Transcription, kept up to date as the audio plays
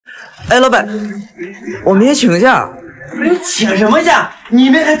哎，老板，我明天请个假。你请什么假？你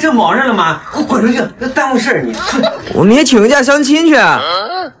们还正忙着呢吗？给我滚出去，耽误事儿你！我明天请个假相亲去。相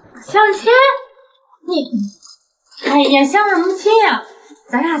亲？哎呀，相什么亲呀？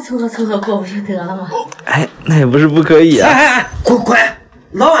咱俩凑合凑合过不就得了吗？哎，那也不是不可以啊！哎，滚！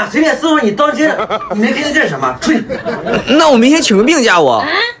老板随便伺候你当真？你没看见这是什么？出去！那我明天请个病假我。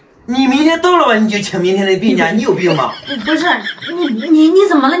你明天到了吧？你就请明天的病假？你有病吗？不是，你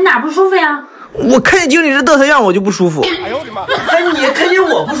怎么了？你哪不舒服呀？我看见经理这嘚瑟样我就不舒服。哎呦我的妈！哎，你看见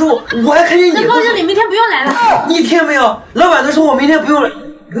我不舒服，我还看见你。那高经理明天不用来了。你听没有？老板都说我明天不用了。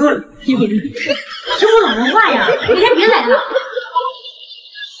听不懂人话呀！明天别来了。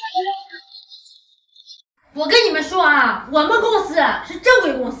我跟你们说啊，我们公司是正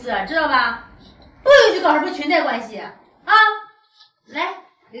规公司，知道吧？不允许搞什么裙带关系啊！来，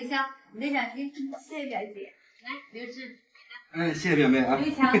刘强，你的奖金，谢谢表姐。来，刘志。哎，谢谢表妹啊。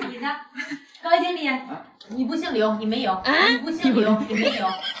刘强，你呢？高经理，你不姓刘，你没有；你不姓刘，你没有。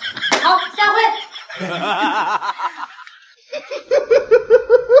好，下回。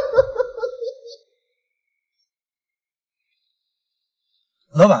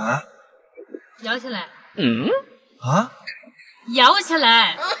老板，摇起来。啊？摇起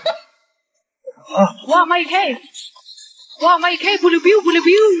来。哇，my K， 哇，my K， 不溜 biu， 不溜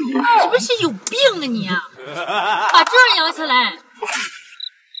biu， 是不是有病啊你啊？把这儿摇起来。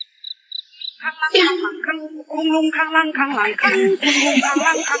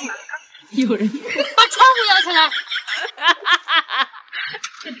有人把窗户摇起来。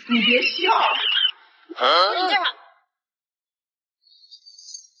你别笑。你干啥？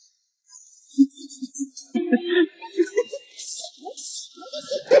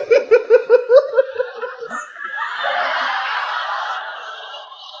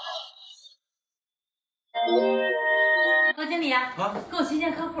高经理啊，给我去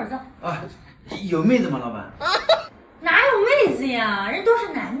见客户走。啊，有妹子吗，老板？哪有妹子呀？人都是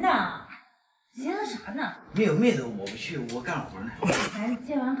男的。你寻思啥呢？没有妹子我不去，我干活呢。咱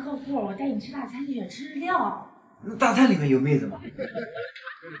见完客户，我带你吃大餐去，吃日料。那大餐里面有妹子吗？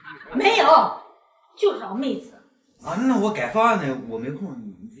没有，就找妹子。啊，那我改方案呢，我没空，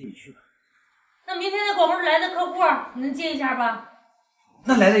你自己去吧。那明天在广州来的客户，你能接一下吧？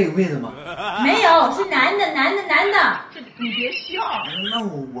那来的有妹子吗？没有，是男的。你别笑。那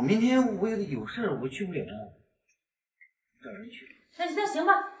我明天我有事我去不了，找人去。那行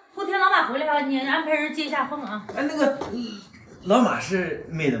吧，后天老马回来了，你安排人接一下风啊。哎，那个老马是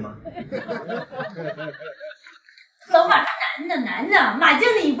妹子吗？老马是男的，马经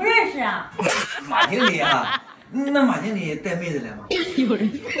理你不认识啊？马经理啊，那马经理带妹子来吗？有人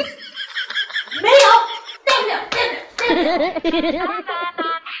没有，带不了。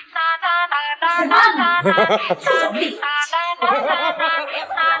什么？出手力！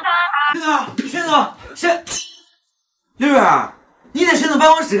六月，你在沈总办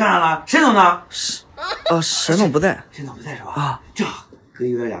公室干啥了？沈总呢？沈总不在。沈总不在是吧？啊，正好，哥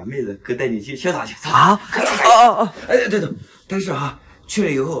约了俩妹子，哥带你去潇洒去。啊？哎，对，但是哈，去了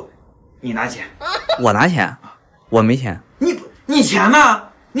以后你拿钱。我拿钱？我没钱。你钱呢？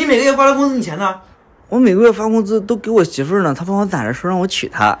你每个月发了工资，你钱呢？我每个月发工资都给我媳妇儿呢，她帮我攒着说让我娶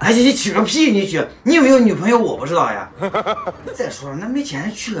她。哎，你娶个屁！你娶，你有没有女朋友我不知道呀。再说了，那没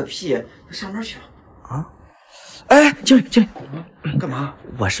钱娶个屁，上班去了。啊？哎，经理，干嘛？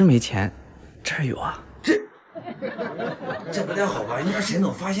我是没钱，这儿有啊。这不太好吧？你让沈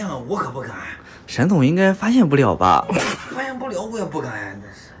总发现了，我可不敢。沈总应该发现不了吧？发现不了，我也不敢呀。那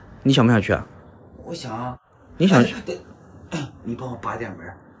是。你想不想去啊？我想。你想去？你帮我把点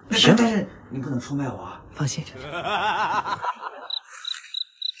门。行，但是你不能出卖我啊！放心。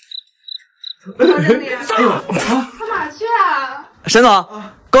高经理，哎呦啊！干嘛去啊？沈总，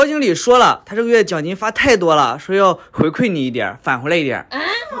高经理说了，他这个月奖金发太多了，说要回馈你一点，返回来一点。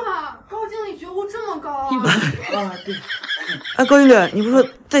哇，高经理觉悟这么高啊！啊，对。哎，高经理，你不是说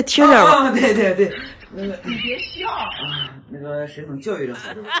再贴点吗？啊，对。那个你别笑。那个沈总教育的好。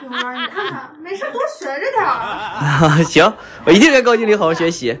有啊，你看看，没事多学着点儿。啊，行，我一定跟高经理好好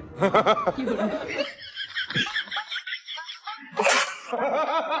学习。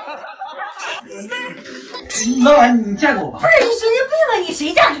老板，你嫁给我吧。不是你神经病啊！你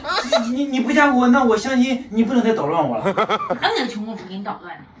谁嫁你？你不嫁给我，那我相信你不能再捣乱我了。哪有那穷功夫给你捣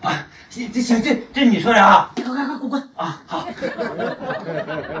乱的？啊，这行，这你说的啊。快滚！啊，好。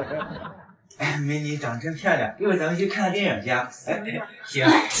哎，美女长真漂亮，一会儿咱们去看个电影去啊。哎，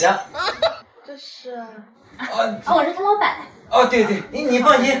行。这是。我是他老板。哦，对，你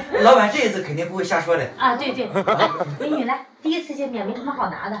放心，老板这一次肯定不会瞎说的。啊，对，美女来，第一次见面没什么好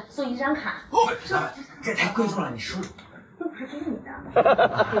拿的，送你这张卡。这太贵重了，你收着。又不是给你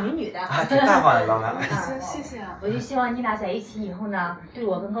的，给美女的。啊，挺大方的，老板。谢谢。我就希望你俩在一起以后呢，对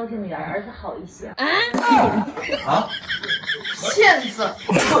我跟高经理的儿子好一些。啊？骗子！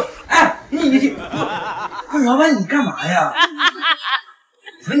哎，你，不是老板，你干嘛呀？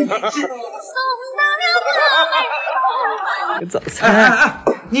不是你这。早餐。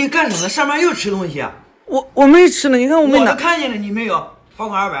你干什么？上班又吃东西啊？我没吃呢，你看我没拿。我看见了，你没有。罚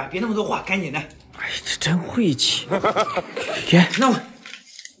款200，别那么多话，赶紧的。哎，这真晦气。给，那我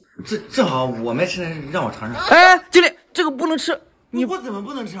正好我没吃，让我尝尝。哎，经理，这个不能吃。我怎么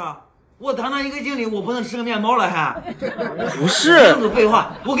不能吃啊？我堂堂一个经理，我不能吃个面包了还？不是。这么多废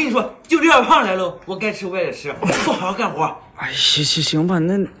话，我跟你说，就刘小胖来了，我该吃我也得吃，不好好干活。哎，行吧，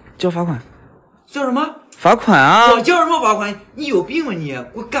那交罚款。叫什么？罚款啊！我交什么罚款？你有病吧你？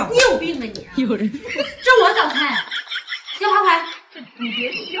我干活。你有病吧你？有人。这我早餐，交罚款。你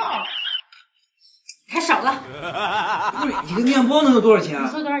别笑。还少了。不是一个面包能有多少钱啊？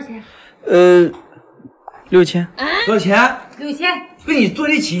你说多少钱？6000。多少钱？6000。被你坐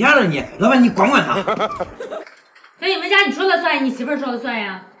地起价了你，老板你管他。在你们家你说了算，你媳妇儿说了算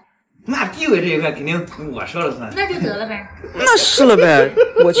呀？那地位这一块肯定我说了算。那就得了呗。那是了呗，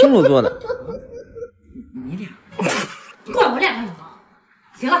我亲手做的。你俩管我俩干什么？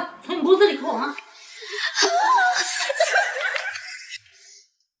行了，从你工资里扣啊。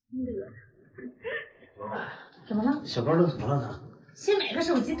怎么了？小高都怎么了呢？新买个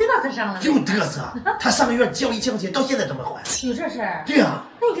手机嘚瑟上了。又嘚瑟，他上个月借我1000块钱，到现在都没还。有这事儿？对呀。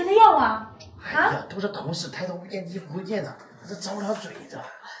那你跟他要啊？哎呀，都是同事，抬头不见低头不见的，这张不了嘴的。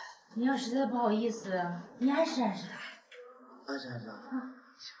你要实在不好意思，你暗示他。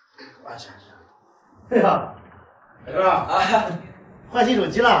暗示。哎呀，小高啊，换新手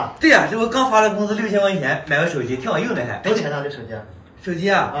机了？对呀，这不刚发了工资6000块钱，买个手机挺好用的还。多少钱呢？这手机？手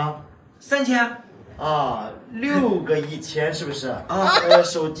机啊，3000。啊，6个1000是不是？啊，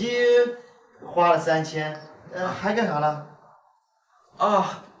手机花了3000，还干啥了？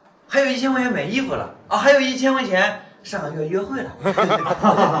啊，还有1000块钱买衣服了。啊，还有1000块钱上个月约会了。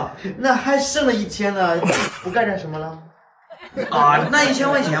那还剩了1000呢，不干点什么了？啊，那1000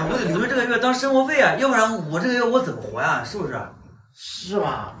块钱我得留着这个月当生活费啊，要不然我这个月我怎么活呀？是不是？是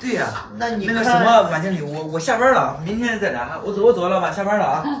吧？对呀。那你那个什么，马经理，我下班了，明天再来哈。我走了，老板，下班了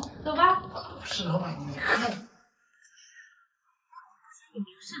啊。走吧。不是老板，你看。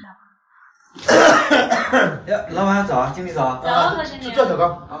呀，老板早，经理早。早，经理。赵小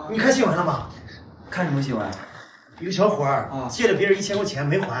高，你看新闻了吗？看什么新闻？一个小伙儿借了别人1000块钱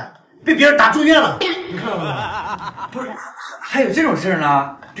没还，被别人打住院了。你看到了吗？不是，还有这种事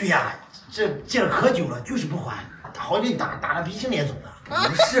呢？对呀，这借了可久了，就是不还，好几顿打得鼻青脸肿的。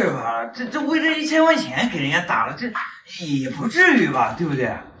不是吧？这为这1000块钱给人家打了，这也不至于吧？对不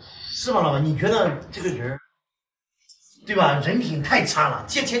对？是吧，老板？你觉得这个人，对吧？人品太差了，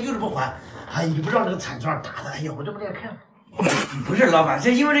借钱就是不还。哎，你不知道这个惨状打的，哎呀，我这不爱看。不是老板，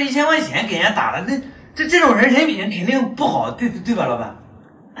这因为这1000块钱给人家打了，这种人人品肯定不好，对吧，老板？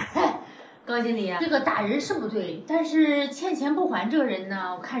高经理，这个打人是不对，但是欠钱不还这个人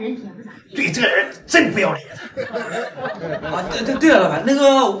呢，我看人品也不咋地。对，这个人真不要脸。啊，对了，老板，那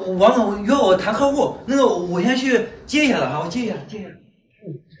个王总约我谈客户，那个我先去接一下了哈，我接一下。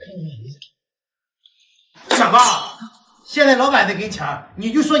小高，现在老板在给钱，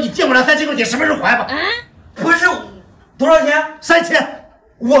你就说你借过来3000块钱，什么时候还吧？不是，多少钱？3000。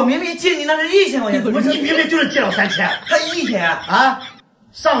我明明借你那是1000块钱，怎么你明明就是借了3000？他1000啊？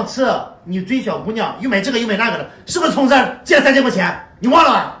上次你追小姑娘，又买这个又买那个的，是不是从这儿借了3000块钱？你忘了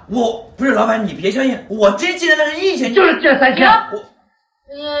吧？我不是老板，你别相信，我真借的那是1000，就是借了3000。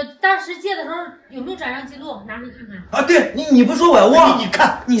当时借的时候有没有转账记录？拿出来看看。啊，对你不说我忘了。你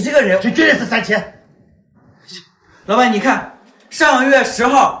看你这个人，这绝对是3000。老板，你看上个月10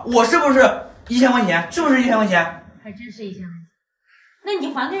号，我是不是1000块钱？是不是1000块钱？还真是1000块钱。那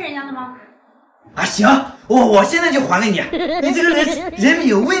你还给人家了吗？啊，行，我现在就还给你。你这个人品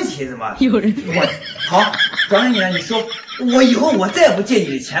有问题，怎么？有人。好，还给你了。你说我以后我再也不借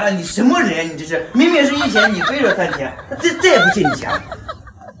你的钱了。你什么人？你这是明明是1000，你背着3000，再也不借你钱了。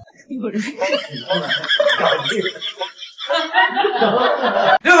有人。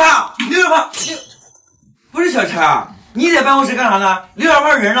刘小胖，不是小陈，你在办公室干啥呢？刘小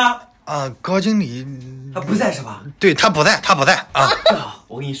胖人呢？啊，高经理，他不在是吧？对他不在啊。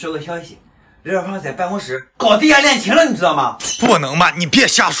我跟你说个消息，刘小胖在办公室搞地下恋情了，你知道吗？不能吧？你别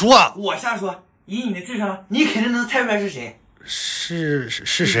瞎说。我瞎说，以你的智商，你肯定能猜出来是谁。是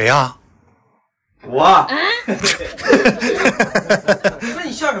谁啊？我。说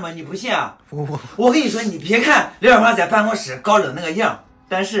你笑什么？你不信啊？我跟你说，你别看刘小胖在办公室高冷那个样，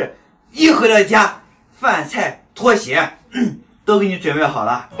但是一回到家，饭菜、拖鞋都给你准备好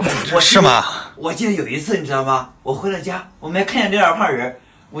了。是吗？我记得有一次，你知道吗？我回了家，我没看见这两胖人，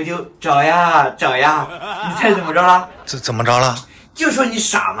我就找呀找呀，你猜怎么着了？怎么着了？就说你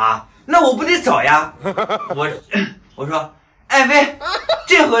傻吗？那我不得找呀！我说，爱妃，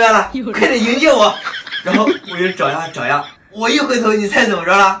朕回来了，快点迎接我。然后我就找呀找呀，我一回头，你猜怎么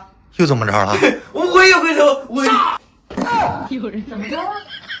着了？又怎么着了？我一回头，有人怎么着了？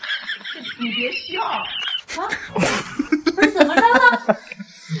你别笑啊！不是怎么着了？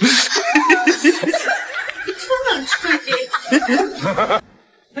你真能吹。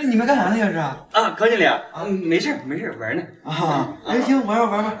那你们干啥呢？这是？高经理啊，没事玩呢。哎，行，玩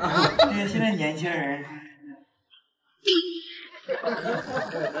吧。现在年轻人。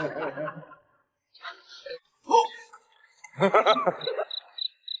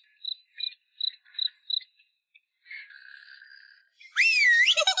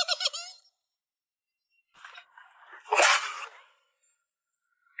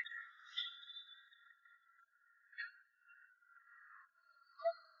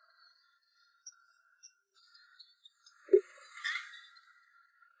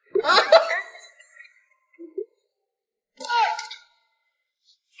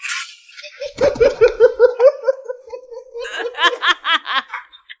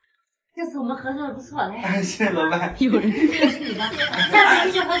这次我们合作的不错，来。谢谢老板。有人。这是你的，下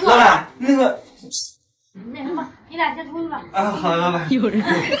次继续合作。老板，那个。那什么，你俩先出去吧。好，老板。有人。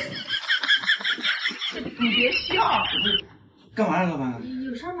你别笑。干嘛呀，老板？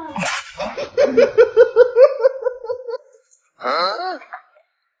有事吗？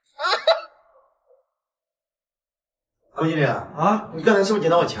高经理啊，你刚才是不是捡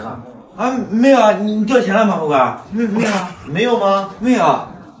到我钱了？没有啊，你掉钱了吗，副官？没有啊，没有吗？没有。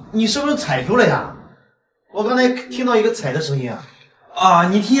你是不是踩住了呀？我刚才听到一个踩的声音啊。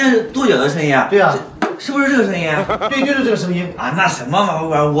你听见跺脚的声音啊？对啊，是不是这个声音？对，就是这个声音啊。那什么嘛，副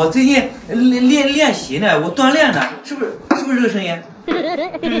官，我最近练习呢，我锻炼呢，是不是这个声音？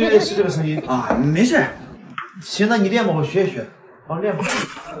对，是这个声音啊。没事。行，那你练吧，我学一学。好，练吧。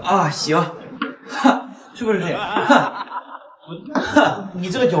行。是不是这样？你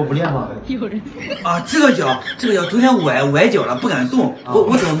这个脚不练吗？有人。这个脚昨天崴脚了，不敢动。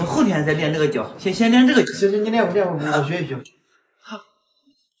我等我们后天再练这个脚，先练这个脚。行，你练吧，我学一学。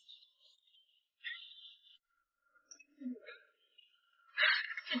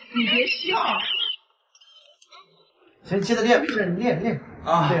你别笑。行，接着练，没事，你练。对，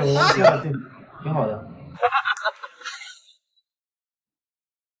我听了，对，挺好的。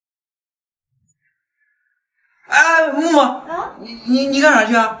木木，你干啥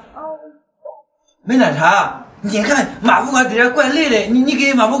去啊？没奶茶。你看马副官在这怪累的，你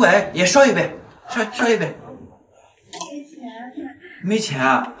给马副官也烧一杯，烧一杯。没钱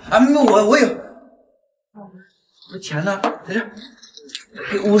啊？我有。我钱呢？在这。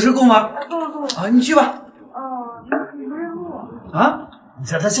给50够吗？够了。你去吧。你不认路。你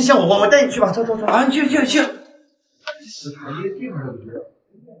这他像我带你去吧，走。你去。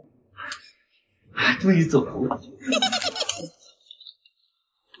终于走了。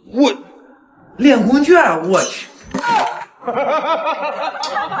我练功券，我去。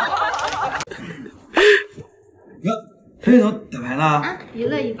裴总打牌呢？娱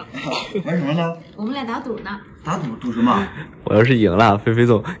乐一把。玩什么呢？我们俩打赌呢。打赌什么？我要是赢了，菲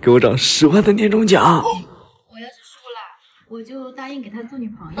总给我涨10万的年终奖。我要是输了，我就答应给他做女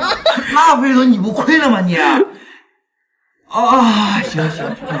朋友。那裴总你不亏了吗你？行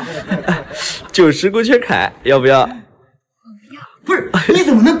，90股权凯，要不要？不是，你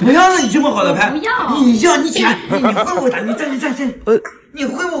怎么能不要呢？你这么好的牌，不要，你要你钱，你会不会打？你站，你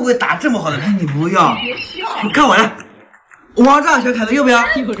会不会打这么好的牌？你不要，你看我的，王炸小凯子要不要？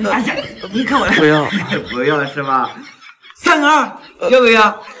哎呀，你看我的，不要，不要是吧？3个2，要不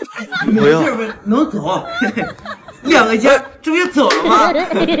要？不要，这不是能走？2个尖，这不就走了吗？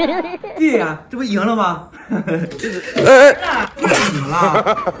对呀，这不赢了吗？不是怎么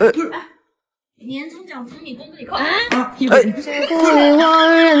了？不是。年终奖从你兜子里扣。不理我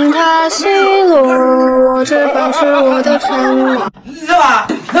任它奚落，我只保持我的沉默。老板，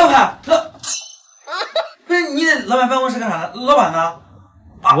不是你在老板办公室干啥呢？老板呢？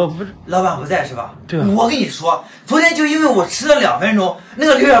我不是，老板不在是吧？对啊。我跟你说，昨天就因为我迟了2分钟，那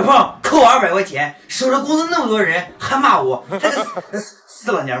个刘小胖扣我200块钱，守着公司那么多人还骂我，他个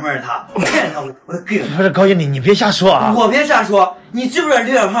死老娘们儿他，看着他我都膈应。不是高经理，你别瞎说啊！我别瞎说，你知不知道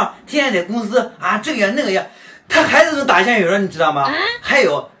刘小胖天天在公司这个样那个样，他孩子都打酱油了，你知道吗？还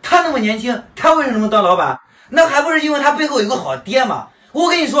有他那么年轻，他为什么能当老板？那还不是因为他背后有个好爹吗？我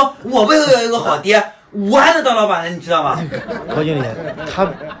跟你说，我背后有一个好爹，我还能当老板呢，你知道吗？高经理，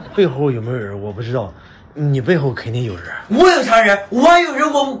他背后有没有人我不知道，你背后肯定有人。我有啥人？我有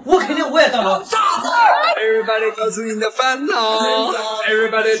人，我肯定我也当老。Everybody 告诉你的烦恼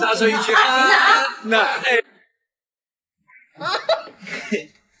 ，Everybody 大声一起喊。那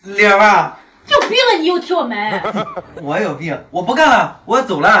李二爸，有病啊！你又踢我门。我有病，我不干了，我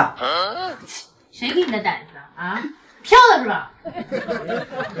走了。谁给你的胆子啊？飘了是吧？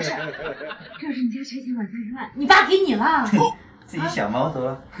不是，这是你家拆迁款30万，你爸给你了。自己想吧，我走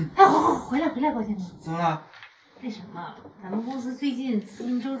了。哎，回来，高经理。怎么了？那什么，咱们公司最近资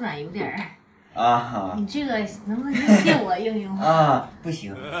金周转有点儿。啊，你这个能不能借我用用？啊，不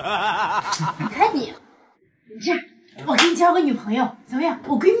行。你看你这样，我给你介绍个女朋友，怎么样？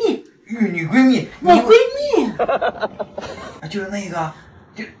我闺蜜。女闺蜜。我闺蜜。就是那个，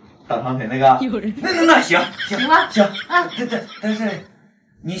就大长腿那个。有人。那行吗？行啊，但是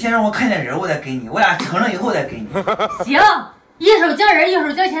你先让我看见人，我再给你，我俩成了以后再给你。行，一手交人，一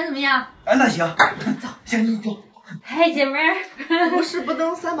手交钱，怎么样？哎，那行，走，行，你走。嗨，姐妹儿，不是不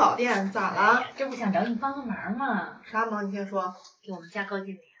登三宝殿，咋了？这不想找你帮个忙吗？啥忙？你先说。给我们家高经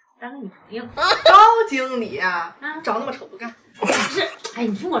理当个女朋友。高经理啊，长那么丑不干。不是，哎，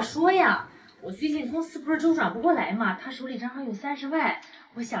你听我说呀，我最近公司不是周转不过来嘛，他手里正好有30万，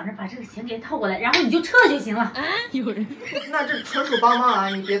我想着把这个钱给他套过来，然后你就撤就行了。有人，那这纯属帮忙啊，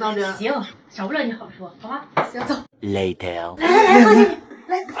你别当真。行，少不了你好说，好吧？行，走。Later。来，高经理。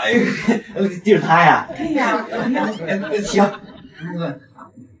来，哎呦，就是他呀！对呀，行，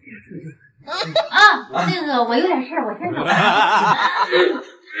那个我有点事儿，我先走了。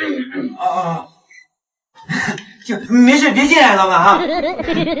啊，就没事，别进来，老板哈。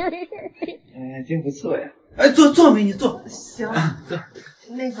真不错呀。哎，坐，美女坐。行，坐。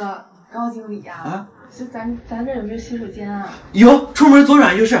那个高经理呀，就咱这有没有洗手间啊？有，出门左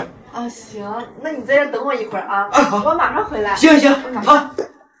转就是。啊，行，那你在这等我一会儿啊。啊，好，我马上回来。行，好。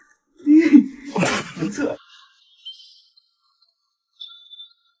不错。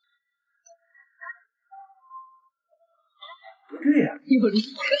不对呀。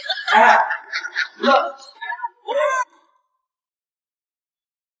哎，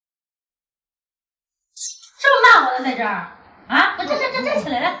这么骂我呢，在这儿啊？我站起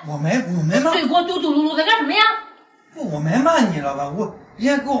来来。我没骂。嘴锅嘟嘟噜噜的干什么呀？我没骂你，老板，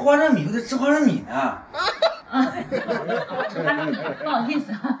人家给我花生米，我在吃花生米呢。啊，吃花生米，不好意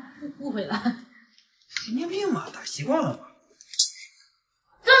思啊，误会了。神经病嘛，打习惯了嘛。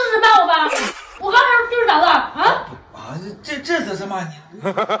这是骂我吧？我刚才就是咋的啊？啊，这次是骂你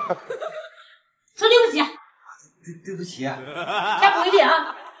了。说对不起。对不起。下不为例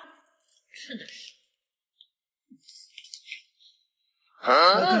啊。是的是。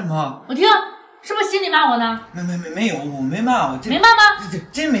干嘛？我听，是不是心里骂我呢？没有，我没骂我。没骂吗？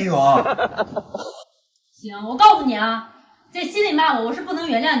真没有。行，我告诉你啊，在心里骂我是不能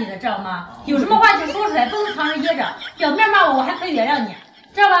原谅你的，知道吗？有什么话就说出来，不能藏着掖着。表面骂我还可以原谅你，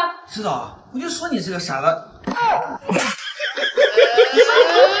知道吧？知道，我就说你是个傻子。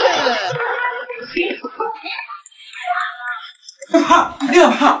六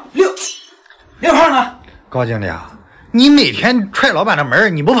胖呢？高经理啊，你每天踹老板的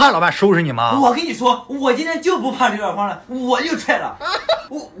门，你不怕老板收拾你吗？我跟你说，我今天就不怕刘小胖了，我就踹了。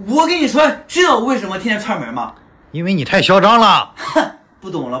我跟你说，知道我为什么天天踹门吗？因为你太嚣张了。哼，不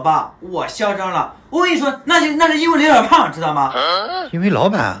懂了吧？我嚣张了。我跟你说，那是因为刘小胖，知道吗？因为老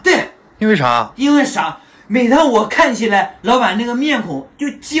板。对。因为啥？因为啥？每当我看起来老板那个面孔，就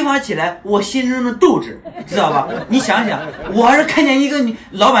激发起来我心中的斗志，知道吧？你想想，我要是看见一个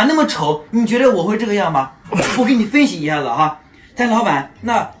老板那么丑，你觉得我会这个样吗？我给你分析一下子哈，咱老板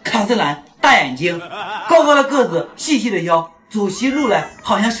那卡姿兰，大眼睛，高高的个子，细细的腰，走起路来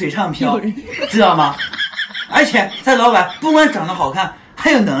好像水上漂，知道吗？而且咱老板不光长得好看，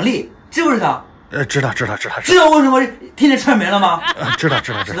还有能力，知不知道？知道。知道为什么天天串门了吗？知道了，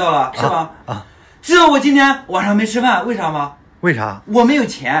是吧？啊。知道我今天晚上没吃饭，为啥吗？为啥？我没有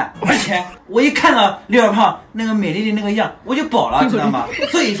钱，而且我一看到刘小胖那个美丽的那个样，我就饱了，知道吗？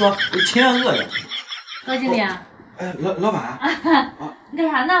所以说我情愿饿着。高经理，老板，你干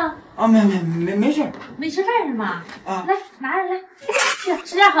啥呢？啊，没事。没吃饭是吗？啊，来拿着来，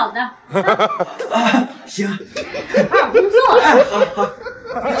吃点好的。啊，行。好好工作。哎，好。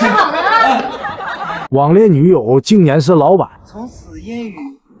吃好的啊。网恋女友竟然是老板。从此烟雨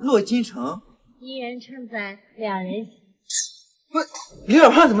落京城，一人称赞两人喜。不，刘小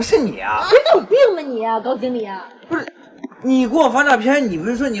胖怎么是你啊？你有病吧你啊，高经理啊！不是，你给我发照片，你不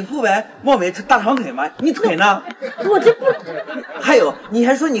是说你肤白貌美大长腿吗？你腿呢？我这不……还有，你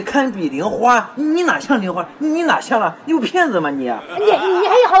还说你堪比玲花，你哪像玲花？你哪像了？你不骗子吗你？你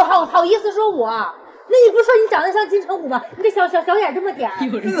还好意思说我？那你不说你长得像金城武吗？你这小眼这么点儿。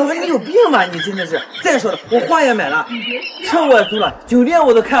老板，你有病吧？你真的是。再说了，我花也买了，车我也租了，酒店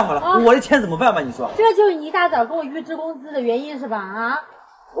我都看好了，我的钱怎么办吧？你说。这就是你一大早给我预支工资的原因是吧？啊，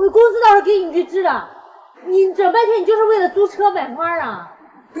我工资倒是给你预支的，你整半天你就是为了租车买花啊？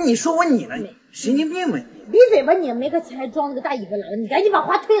你说我你呢？你神经病吧你！闭嘴吧你！没个钱还装那个大尾巴狼，你赶紧把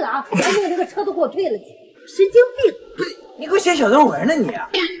花退了啊！把那个车都给我退了，神经病！你给我写小作文呢你！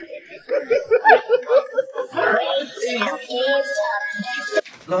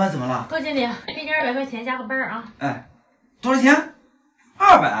老板怎么了？高经理，给你200块钱加个班啊！哎，多少钱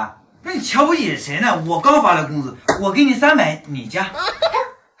？200？那你瞧不起谁呢？我刚发了工资，我给你300，你加。还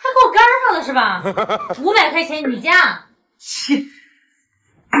给我干上了是吧？500块钱你加。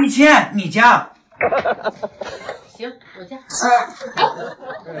1000你加。行，我加。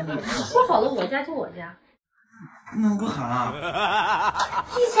说好了，我加就我加。那不喊了。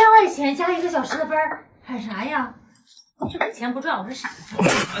1000块钱加1个小时的班，喊啥呀？这个钱不赚，我是傻子。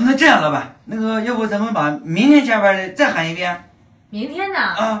那这样，老板，那个要不咱们把明天加班的再喊一遍？明天呢？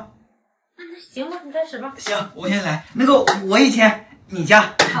啊。那行吧，你开始吧。行，我先来。那个我1000，你加。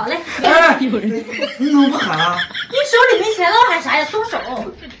好嘞。哎，你怎么不喊啊？你手里没钱了，我喊啥呀？松手！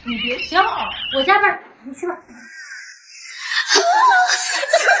你别笑，我加班，你去吧。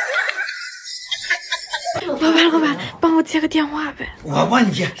老板，帮我接个电话呗。我帮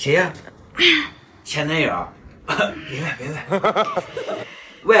你接，谁呀？前男友。别问。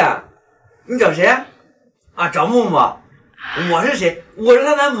喂，你找谁？啊，找木木。我是谁？我是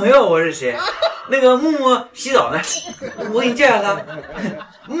她男朋友。我是谁？那个木木洗澡呢，我给你介绍他。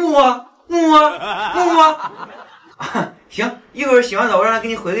木木。行，一会儿洗完澡我让他给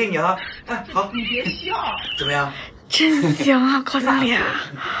你回给你啊。哎，好。你别笑。怎么样？真行啊，高经理。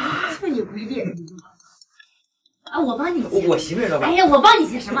这也不一定。啊，我帮你接。我媳妇儿老板。哎呀，我帮你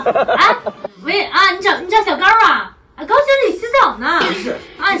接什么？啊，喂啊，你找小高啊？啊，高经理洗澡呢。是。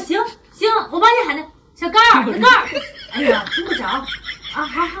啊，行，我帮你喊他，小高。哎呀，听不着。啊，好，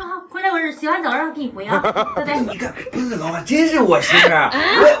回来我洗完澡让他给你回啊。拜拜。你看，不是老板，真是我媳妇儿。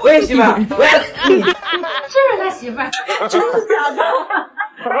我也媳妇儿。这是他媳妇儿，真的假的？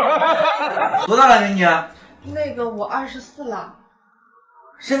多大了美女？那个我24了。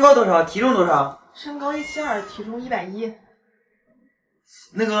身高多少？体重多少？身高172，体重110。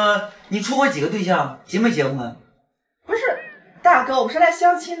那个，你处过几个对象？结没结婚？不是，大哥，我是来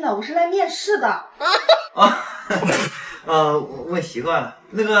相亲的，我是来面试的。问习惯了。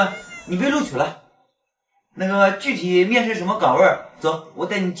那个，你被录取了。那个具体面试什么岗位？走，我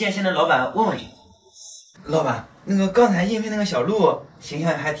带你见现在老板问问去。老板，那个刚才应聘那个小鹿形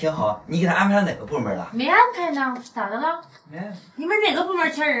象还挺好，你给他安排到哪个部门了？没安排呢，咋的了？没。你们哪个部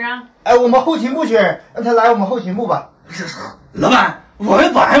门缺人啊？哎，我们后勤部缺人，让他来我们后勤部吧。老板，我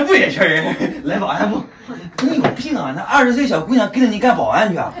们保安部也缺人，来保安部。你有病啊！那20岁小姑娘跟着你干保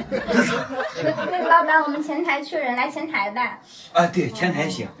安去啊？那个老板，我们前台缺人，来前台呗。啊，对，前台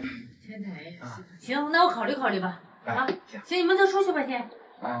行。前台行，那我考虑吧。啊，行，你们都出去吧先。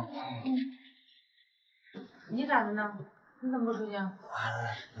你咋的呢？你怎么不出去啊？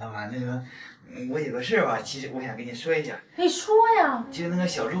老板，那个我有个事儿吧，其实我想跟你说一下。你说呀。就那个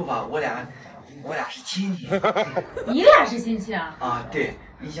小鹿吧，我俩是亲戚。你俩是亲戚啊？啊，对，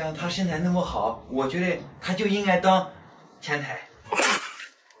你想他身材那么好，我觉得他就应该当前台。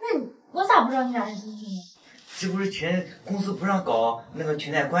那我咋不知道你俩是亲戚呢？这不是公司不让搞那个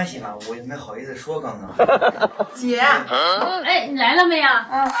裙带关系吗？我也没好意思说刚刚。姐。哎，你来了没呀？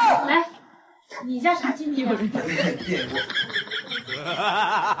来。你家啥亲戚啊？对，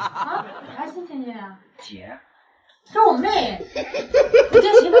啊，啥亲戚啊？姐，这是我妹，我叫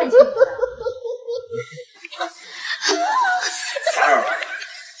谁办亲戚的？啥时候？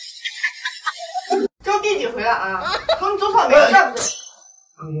这第几回了啊？从你走草莓转不转？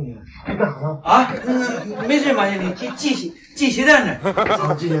高经理，你干啥呢？啊，没事，马经理，系鞋带呢。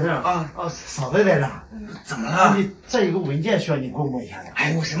系鞋带啊！嫂子来了。怎么了？这有个文件需要你过目一下的。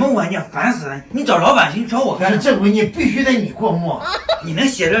哎，我什么文件？烦死了！你找老板去，你找我干？这文件必须得你过目。你能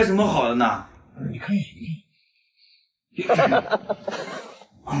写出什么好的呢？你看一眼。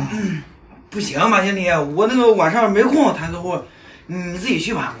不行，马经理，我那个晚上没空谈客户，你自己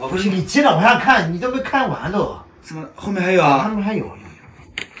去吧，我不去。你接着往下看，你都没看完都。怎么后面还有啊？后面还有。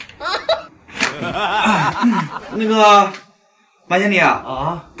那个马经理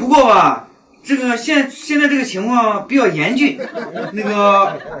啊，不过吧，这个现在这个情况比较严峻，那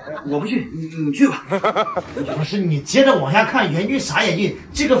个我不去，你去吧。不是，你接着往下看，严峻啥严峻？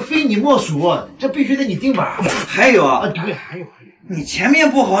这个非你莫属，这必须得你定板。还有啊，对，还有。你前面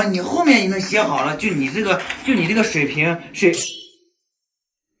不好，你后面也能写好了，就你这个水平是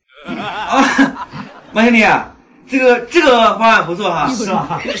马经理，这个方案不错哈，是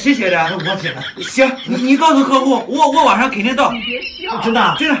吧？谁写的？我写的。行，你告诉客户，我晚上肯定到。你别笑。真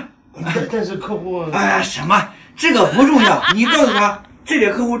的？真的。但是客户……哎，什么？这个不重要，你告诉他，这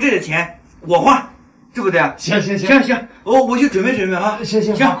点客户这点钱我花，对不对？行，我去准备啊。行，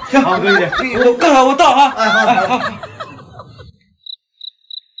好，可以。我刚好我到啊。哎，好。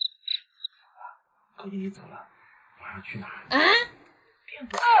高经理走了，晚上去哪儿？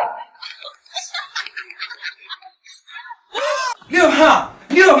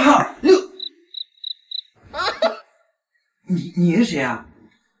六胖，你是谁啊？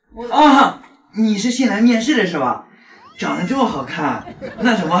啊，你是新来面试的是吧？长得这么好看，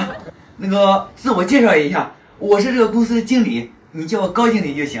那什么，自我介绍一下，我是这个公司的经理，你叫我高经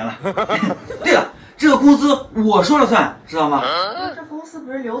理就行了。对了，这个公司我说了算，知道吗？这公司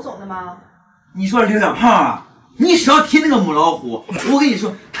不是刘总的吗？你说刘小胖啊？你少提那个母老虎，我跟你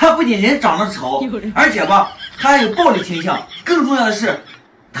说，他不仅人长得丑，而且吧，他还有暴力倾向，更重要的是，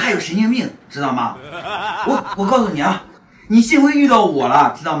他还有神经病，知道吗？我告诉你啊，你幸亏遇到我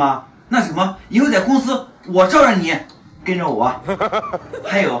了，知道吗？那什么，以后在公司我罩着你，跟着我。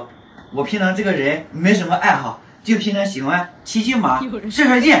还有，我平常这个人没什么爱好，就平常喜欢骑马、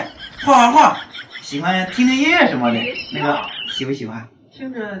射箭、画，喜欢听音乐什么的。喜不喜欢？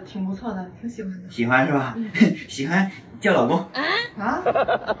听着挺不错的，挺喜欢的。喜欢是吧？喜欢叫老公啊？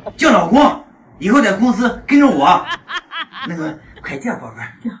叫老公，以后在公司跟着我。快叫宝贝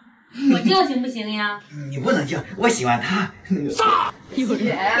儿。我叫行不行呀？你不能叫，我喜欢他。姐，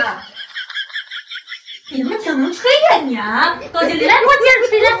你他妈挺能吹呀你啊！高经理，来给我接着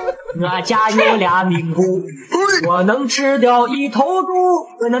吹来。我家有俩命户，我能吃掉一头猪，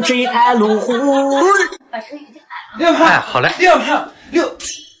我能吃一台路虎。把车给进来。六胖，好嘞。六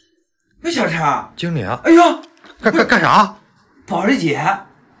小陈，经理啊！哎呦，干啥？宝儿姐啊，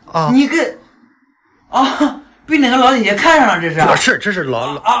你被哪个老姐姐看上了？这是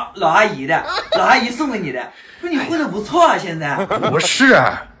老阿姨的，老阿姨送给你的。说你混的不错啊，现在。不是。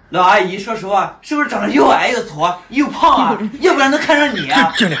老阿姨，说实话，是不是长得又矮又矬又胖啊？要不然能看上你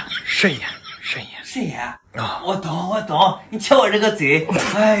啊？经理，慎言啊！我懂，你瞧我这个嘴，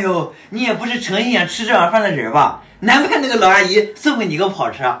哎呦，你也不是诚心想吃这碗饭的人吧？难怪那个老阿姨送给你个跑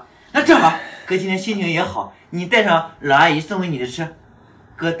车。那正好，哥今天心情也好，你带上老阿姨送给你的车，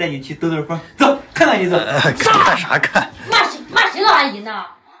哥带你去兜风，走，看到你走。看啥看？骂谁老阿姨呢？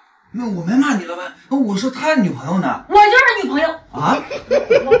那我没骂你老板，我说他女朋友呢。我就是女朋友啊！不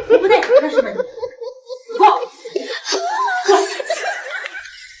对，那是本。过。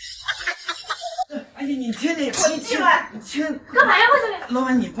哎呀，你听，你进来，你听，干嘛呀，高经理？老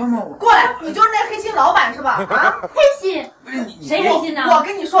板，你帮帮我。过来，你就是那黑心老板是吧？啊，黑心？不是你，谁黑心呢？我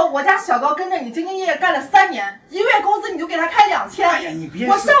跟你说，我家小高跟着你兢兢业业干了3年，一个月工资你就给他开2000。哎呀，你别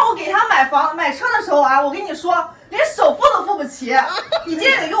说。我上午给他买车的时候啊，我跟你说，连首付都付不起。你今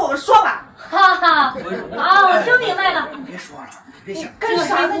天得跟我们说吧。哈哈，我听明白了。你别说了，别想干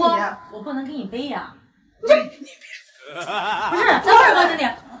啥呢你？我不能给你背呀。你别说。不是，等会儿高经理。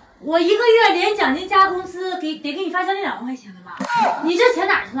我一个月连奖金加工资得给你发将近2万块钱了吧？你这钱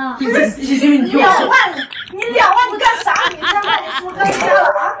哪去了？你2万，你干啥？你3万你是不是干瞎了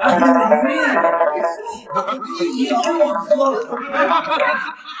啊？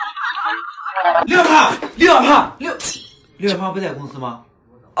六小胖不在公司吗？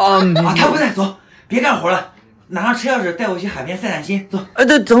他不在，走，别干活了，拿上车钥匙带我去海边散心，走。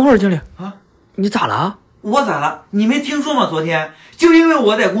等会儿，经理啊，你咋了？我咋了？你没听说吗？昨天就因为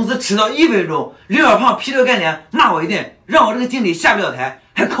我在公司迟到1分钟，刘小胖劈头盖脸骂我一顿，让我这个经理下不了台，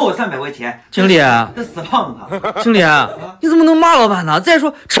还扣我300块钱。经理，这死胖子他！经理，你怎么能骂老板呢？再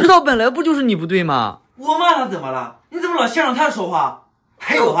说迟到本来不就是你不对吗？我骂他怎么了？你怎么老向着他说话？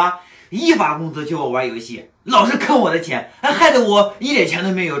还有一发工资就给我玩游戏，老是坑我的钱，还害得我一点钱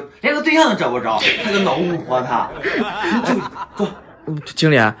都没有，连个对象都找不着。他个老巫婆他！走。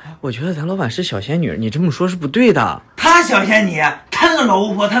经理，我觉得咱老板是小仙女，你这么说是不对的。他小仙女，他那个老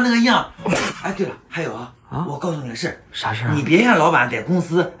巫婆，他那个样。哎，对了，还有我告诉你个事，啥事？你别让老板在公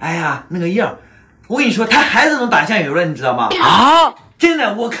司，哎呀那个样。我跟你说，他孩子能打酱油了，你知道吗？啊，真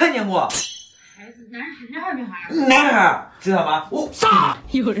的，我看见过。孩子，男孩女孩？男孩，知道吗？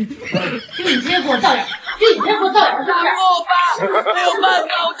有人，就你这给我造谣，是不是？没有办法，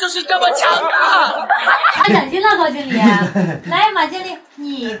我就是这么强大。拿奖金了，高经理。来，马经理，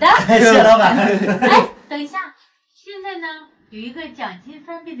你的。谢老板。哎，等一下，现在呢有一个奖金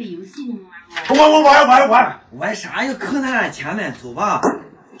翻倍的游戏，你们玩过？我玩。玩啥呀？坑他俩钱呢？走吧。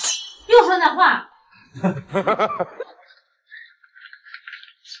又说那话。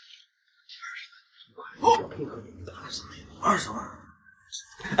20万。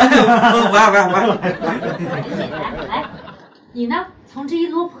玩。来，你呢？从这一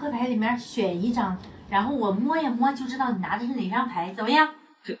摞扑克牌里面选一张，然后我摸一摸就知道你拿的是哪张牌，怎么样？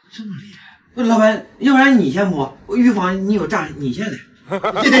这么厉害？老板，要不然你先摸，我预防你有诈，你先来。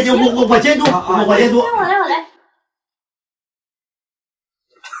行，我监督，我监督。我来。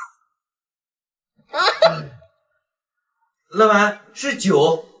老板是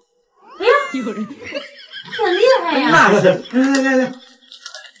9。哎呀，有人，挺厉害呀！那是，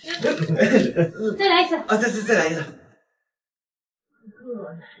来，再来一次。啊，再来一次。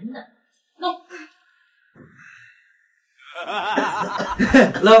个男的，弄。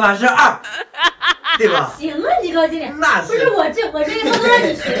老板是2，对吧？行啊，你高经理。那不是我这个都让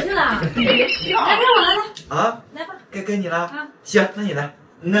你学去了。来，该我来。啊？来吧。该你了。啊。行，那你来。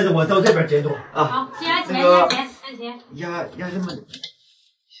那我到这边监督啊。好，先压钱，按钱。压什么？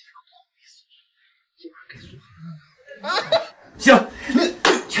行，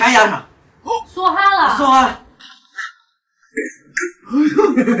全压上。说哈了。说哈。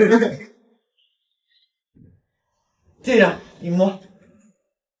这样，你摸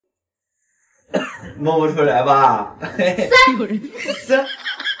不出来吧？3。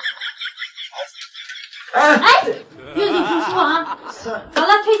哎，约你听说啊！好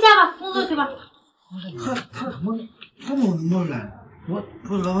了，退下吧，工作去吧。他怎么能摸出来？我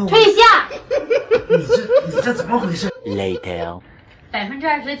老板，退下。你这怎么回事 ？Later。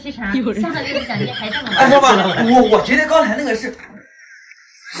20%的提成，下个月的奖金还这么高。哎，老板，我觉得刚才那个是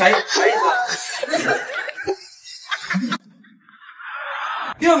啥意思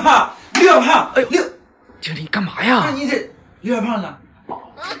？6胖，哎呦，经理干嘛呀？你这6胖呢？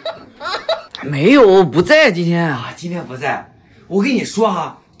没有，不在今天啊，今天不在。我跟你说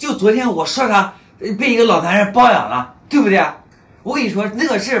哈，就昨天我说他被一个老男人包养了，对不对？我跟你说那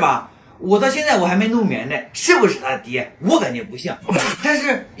个事吧，我到现在我还没弄明白是不是他爹，我感觉不像。但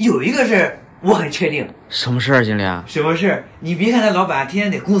是有一个事我很确定。什么事儿，经理？什么事？你别看他老板天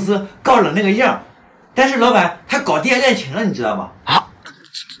天在公司高冷那个样，但是老板他搞第二恋情了，你知道吗？啊，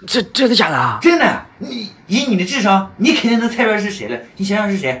这真的假的？真的，以你的智商，你肯定能猜出来是谁了。你想想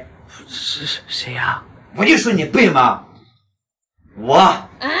是谁？是谁呀？我就说你笨吗？我。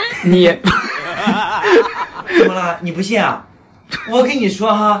你怎么了？你不信啊？我跟你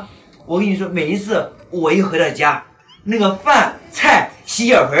说哈，每一次我一回到家，那个饭菜、洗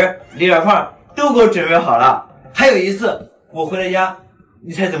脚盆、理发胖都给我准备好了。还有一次我回到家，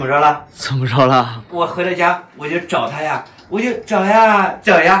你猜怎么着了？怎么着了？我回到家我就找他呀，我就找呀，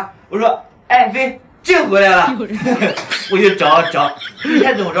我说哎飞真回来了，我就找，你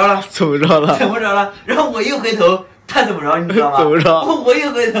猜怎么着了？怎么着了？然后我一回头，他怎么着？你知道吗？怎么着？我一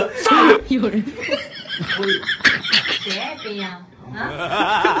回头，有人。谁爱飞呀？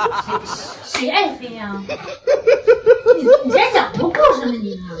啊？谁爱飞呀？你先讲什么故事呢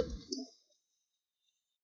你？